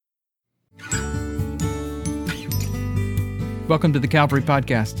Welcome to the Calvary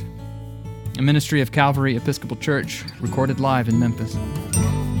Podcast, a ministry of Calvary Episcopal Church, recorded live in Memphis.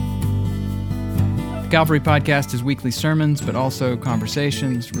 The Calvary Podcast is weekly sermons, but also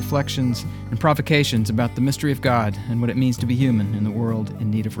conversations, reflections, and provocations about the mystery of God and what it means to be human in the world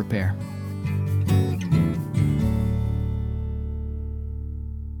in need of repair.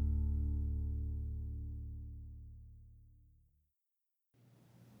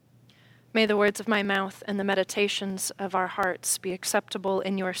 May the words of my mouth and the meditations of our hearts be acceptable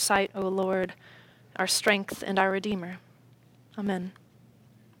in your sight, O Lord, our strength and our Redeemer. Amen.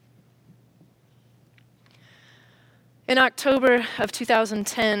 In October of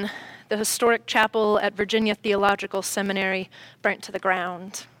 2010, the historic chapel at Virginia Theological Seminary burnt to the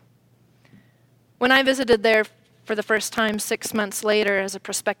ground. When I visited there for the first time 6 months later as a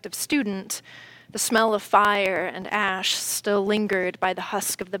prospective student, the smell of fire and ash still lingered by the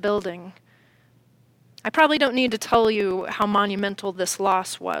husk of the building. I probably don't need to tell you how monumental this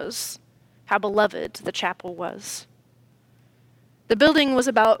loss was, how beloved the chapel was. The building was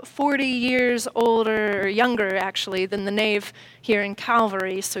about 40 years older, or younger actually, than the nave here in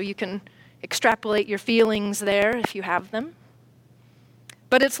Calvary, so you can extrapolate your feelings there if you have them.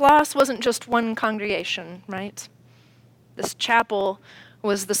 But its loss wasn't just one congregation, right? This chapel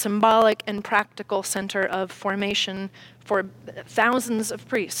was the symbolic and practical center of formation for thousands of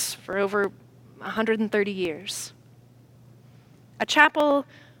priests for over 130 years. A chapel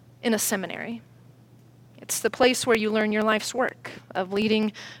in a seminary. It's the place where you learn your life's work of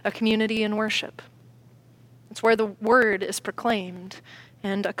leading a community in worship. It's where the word is proclaimed,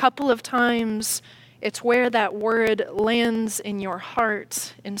 and a couple of times it's where that word lands in your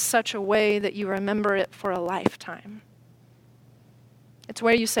heart in such a way that you remember it for a lifetime. It's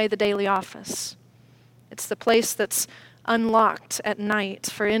where you say the daily office. It's the place that's unlocked at night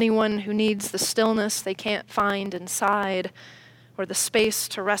for anyone who needs the stillness they can't find inside or the space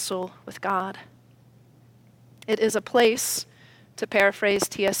to wrestle with God. It is a place, to paraphrase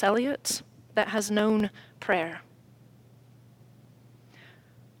T.S. Eliot, that has known prayer.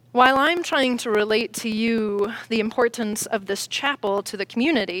 While I'm trying to relate to you the importance of this chapel to the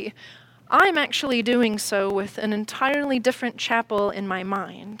community, I'm actually doing so with an entirely different chapel in my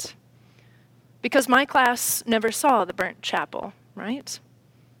mind. Because my class never saw the burnt chapel, right?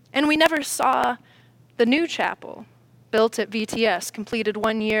 And we never saw the new chapel built at VTS, completed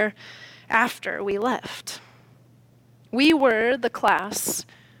 1 year after we left. We were the class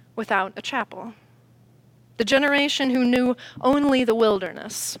without a chapel. The generation who knew only the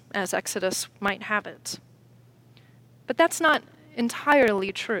wilderness, as Exodus might have it. But that's not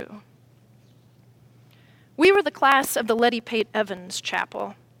entirely true. We were the class of the Letty Pate Evans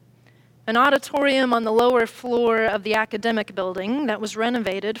Chapel, an auditorium on the lower floor of the academic building that was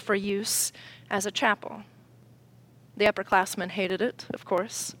renovated for use as a chapel. The upperclassmen hated it, of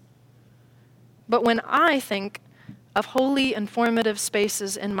course. But when I think of holy and formative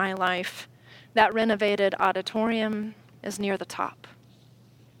spaces in my life, that renovated auditorium is near the top.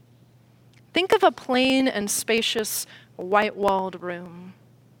 Think of a plain and spacious white-walled room.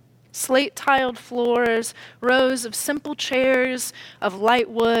 Slate-tiled floors, rows of simple chairs of light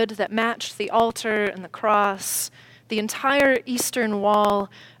wood that matched the altar and the cross, the entire eastern wall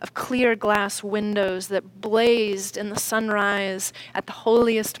of clear glass windows that blazed in the sunrise at the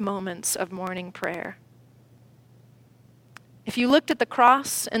holiest moments of morning prayer. If you looked at the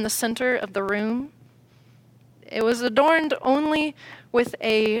cross in the center of the room, it was adorned only with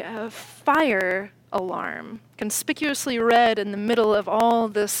a fire alarm, conspicuously red in the middle of all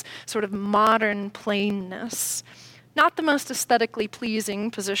this sort of modern plainness. Not the most aesthetically pleasing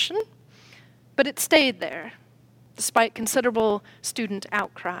position, but it stayed there, despite considerable student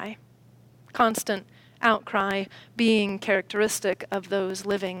outcry. Constant outcry being characteristic of those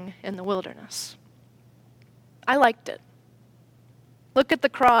living in the wilderness. I liked it. Look at the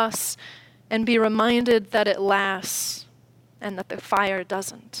cross and be reminded that it lasts and that the fire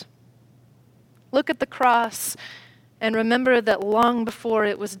doesn't. Look at the cross and remember that long before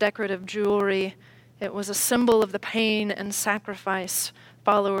it was decorative jewelry, it was a symbol of the pain and sacrifice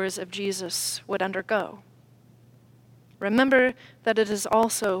followers of Jesus would undergo. Remember that it is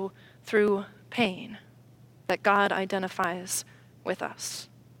also through pain that God identifies with us.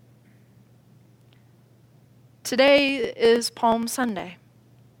 Today is Palm Sunday,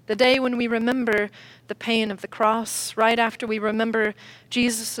 the day when we remember the pain of the cross, right after we remember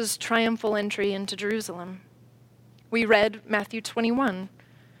Jesus' triumphal entry into Jerusalem. We read Matthew 21,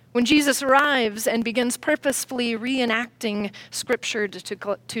 when Jesus arrives and begins purposefully reenacting Scripture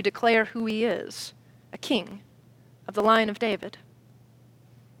to declare who he is, a king of the line of David.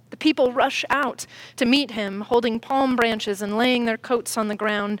 The people rush out to meet him, holding palm branches and laying their coats on the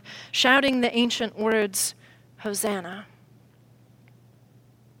ground, shouting the ancient words, Hosanna.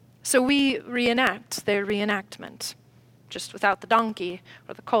 So we reenact their reenactment, just without the donkey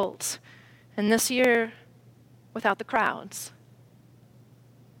or the colt, and this year, without the crowds.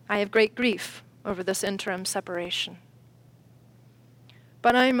 I have great grief over this interim separation.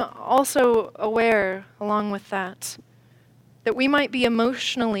 But I'm also aware, along with that we might be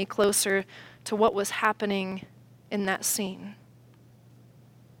emotionally closer to what was happening in that scene.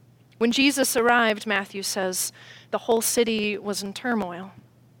 When Jesus arrived, Matthew says, the whole city was in turmoil.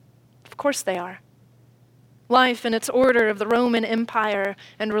 Of course they are. Life in its order of the Roman Empire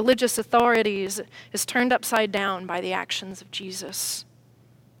and religious authorities is turned upside down by the actions of Jesus.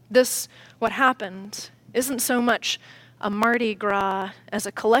 This, what happened, isn't so much a Mardi Gras as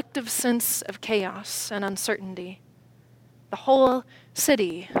a collective sense of chaos and uncertainty. The whole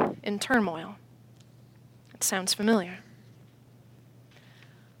city in turmoil. It sounds familiar.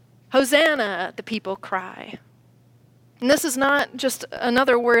 Hosanna, the people cry. And this is not just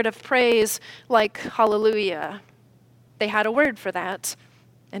another word of praise like hallelujah. They had a word for that,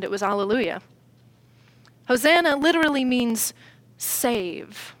 and it was alleluia. Hosanna literally means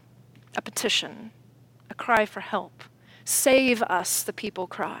save, a petition, a cry for help. Save us, the people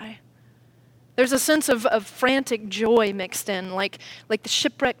cry. There's a sense of frantic joy mixed in, like the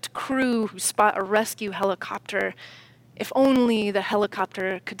shipwrecked crew who spot a rescue helicopter. If only the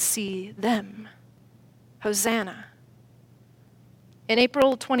helicopter could see them. Hosanna. In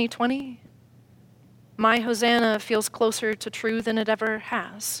April 2020, my Hosanna feels closer to true than it ever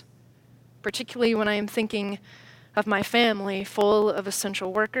has, particularly when I am thinking of my family full of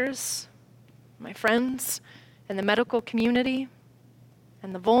essential workers, my friends, and the medical community,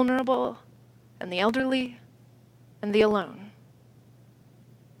 and the vulnerable, and the elderly, and the alone.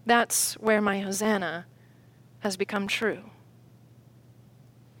 That's where my Hosanna has become true.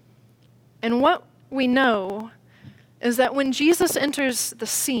 And what we know is that when Jesus enters the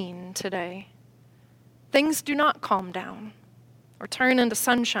scene today, things do not calm down or turn into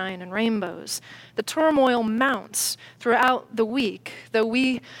sunshine and rainbows. The turmoil mounts throughout the week. Though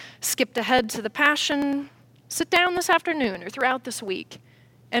we skipped ahead to the Passion, sit down this afternoon or throughout this week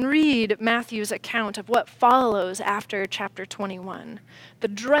and read Matthew's account of what follows after chapter 21. The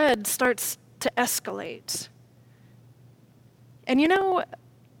dread starts to escalate. And you know,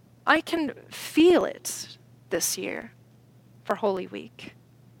 I can feel it this year for Holy Week.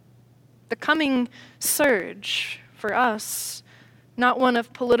 The coming surge for us, not one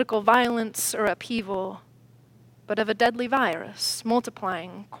of political violence or upheaval, but of a deadly virus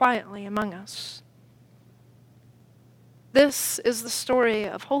multiplying quietly among us. This is the story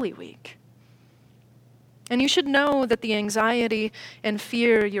of Holy Week. And you should know that the anxiety and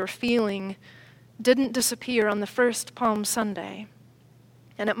fear you're feeling didn't disappear on the first Palm Sunday,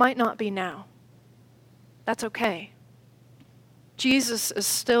 and it might not be now. That's okay. Jesus is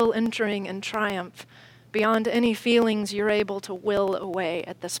still entering in triumph beyond any feelings you're able to will away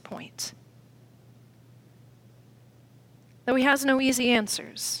at this point. Though he has no easy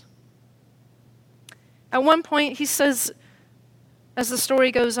answers. At one point, he says, as the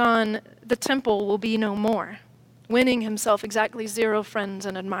story goes on, the temple will be no more, winning himself exactly 0 friends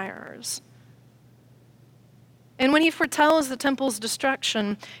and admirers. And when he foretells the temple's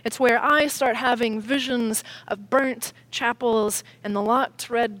destruction, it's where I start having visions of burnt chapels and the locked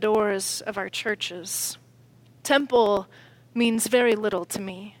red doors of our churches. Temple means very little to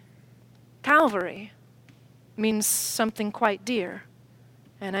me. Calvary means something quite dear,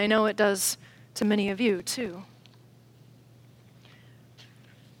 and I know it does to many of you too.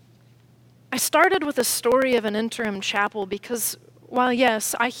 I started with a story of an interim chapel because, while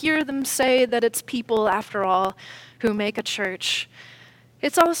yes, I hear them say that it's people, after all, who make a church,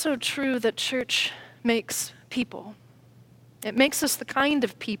 it's also true that church makes people. It makes us the kind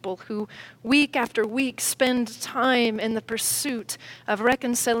of people who, week after week, spend time in the pursuit of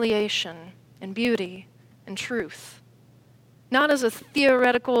reconciliation and beauty and truth. Not as a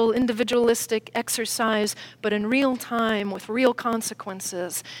theoretical, individualistic exercise, but in real time with real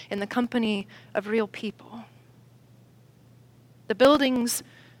consequences in the company of real people. The buildings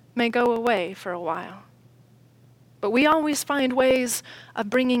may go away for a while, but we always find ways of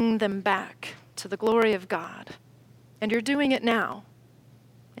bringing them back to the glory of God. And you're doing it now,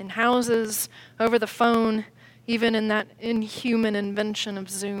 in houses, over the phone, even in that inhuman invention of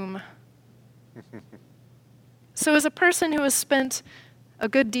Zoom. So as a person who has spent a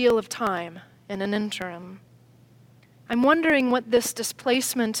good deal of time in an interim, I'm wondering what this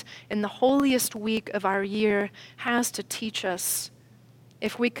displacement in the holiest week of our year has to teach us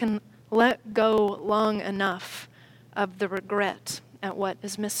if we can let go long enough of the regret at what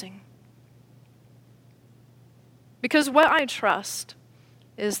is missing. Because what I trust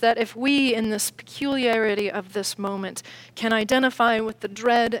is that if we, in this peculiarity of this moment, can identify with the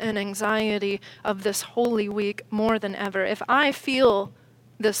dread and anxiety of this Holy Week more than ever, if I feel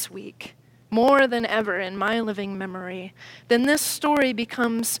this week more than ever in my living memory, then this story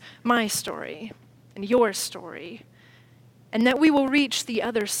becomes my story and your story, and that we will reach the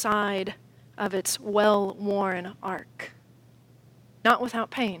other side of its well-worn arc. Not without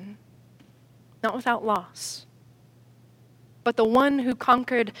pain, not without loss, but the one who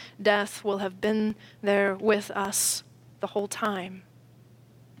conquered death will have been there with us the whole time.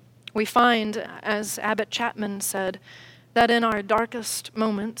 We find, as Abbot Chapman said, that in our darkest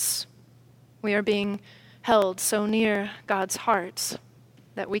moments, we are being held so near God's heart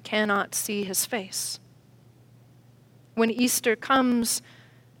that we cannot see his face. When Easter comes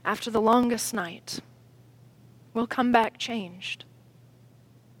after the longest night, we'll come back changed.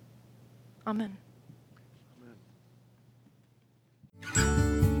 Amen.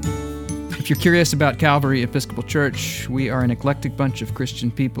 If you're curious about Calvary Episcopal Church, we are an eclectic bunch of Christian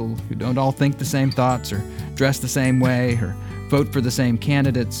people who don't all think the same thoughts or dress the same way or vote for the same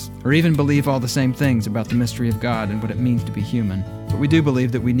candidates or even believe all the same things about the mystery of God and what it means to be human. But we do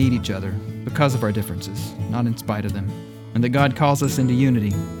believe that we need each other because of our differences, not in spite of them, and that God calls us into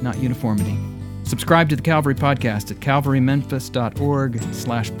unity, not uniformity. Subscribe to the Calvary Podcast at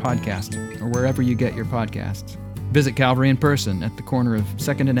calvarymemphis.org/podcast or wherever you get your podcasts. Visit Calvary in person at the corner of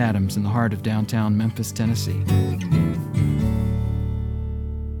 2nd and Adams in the heart of downtown Memphis, Tennessee.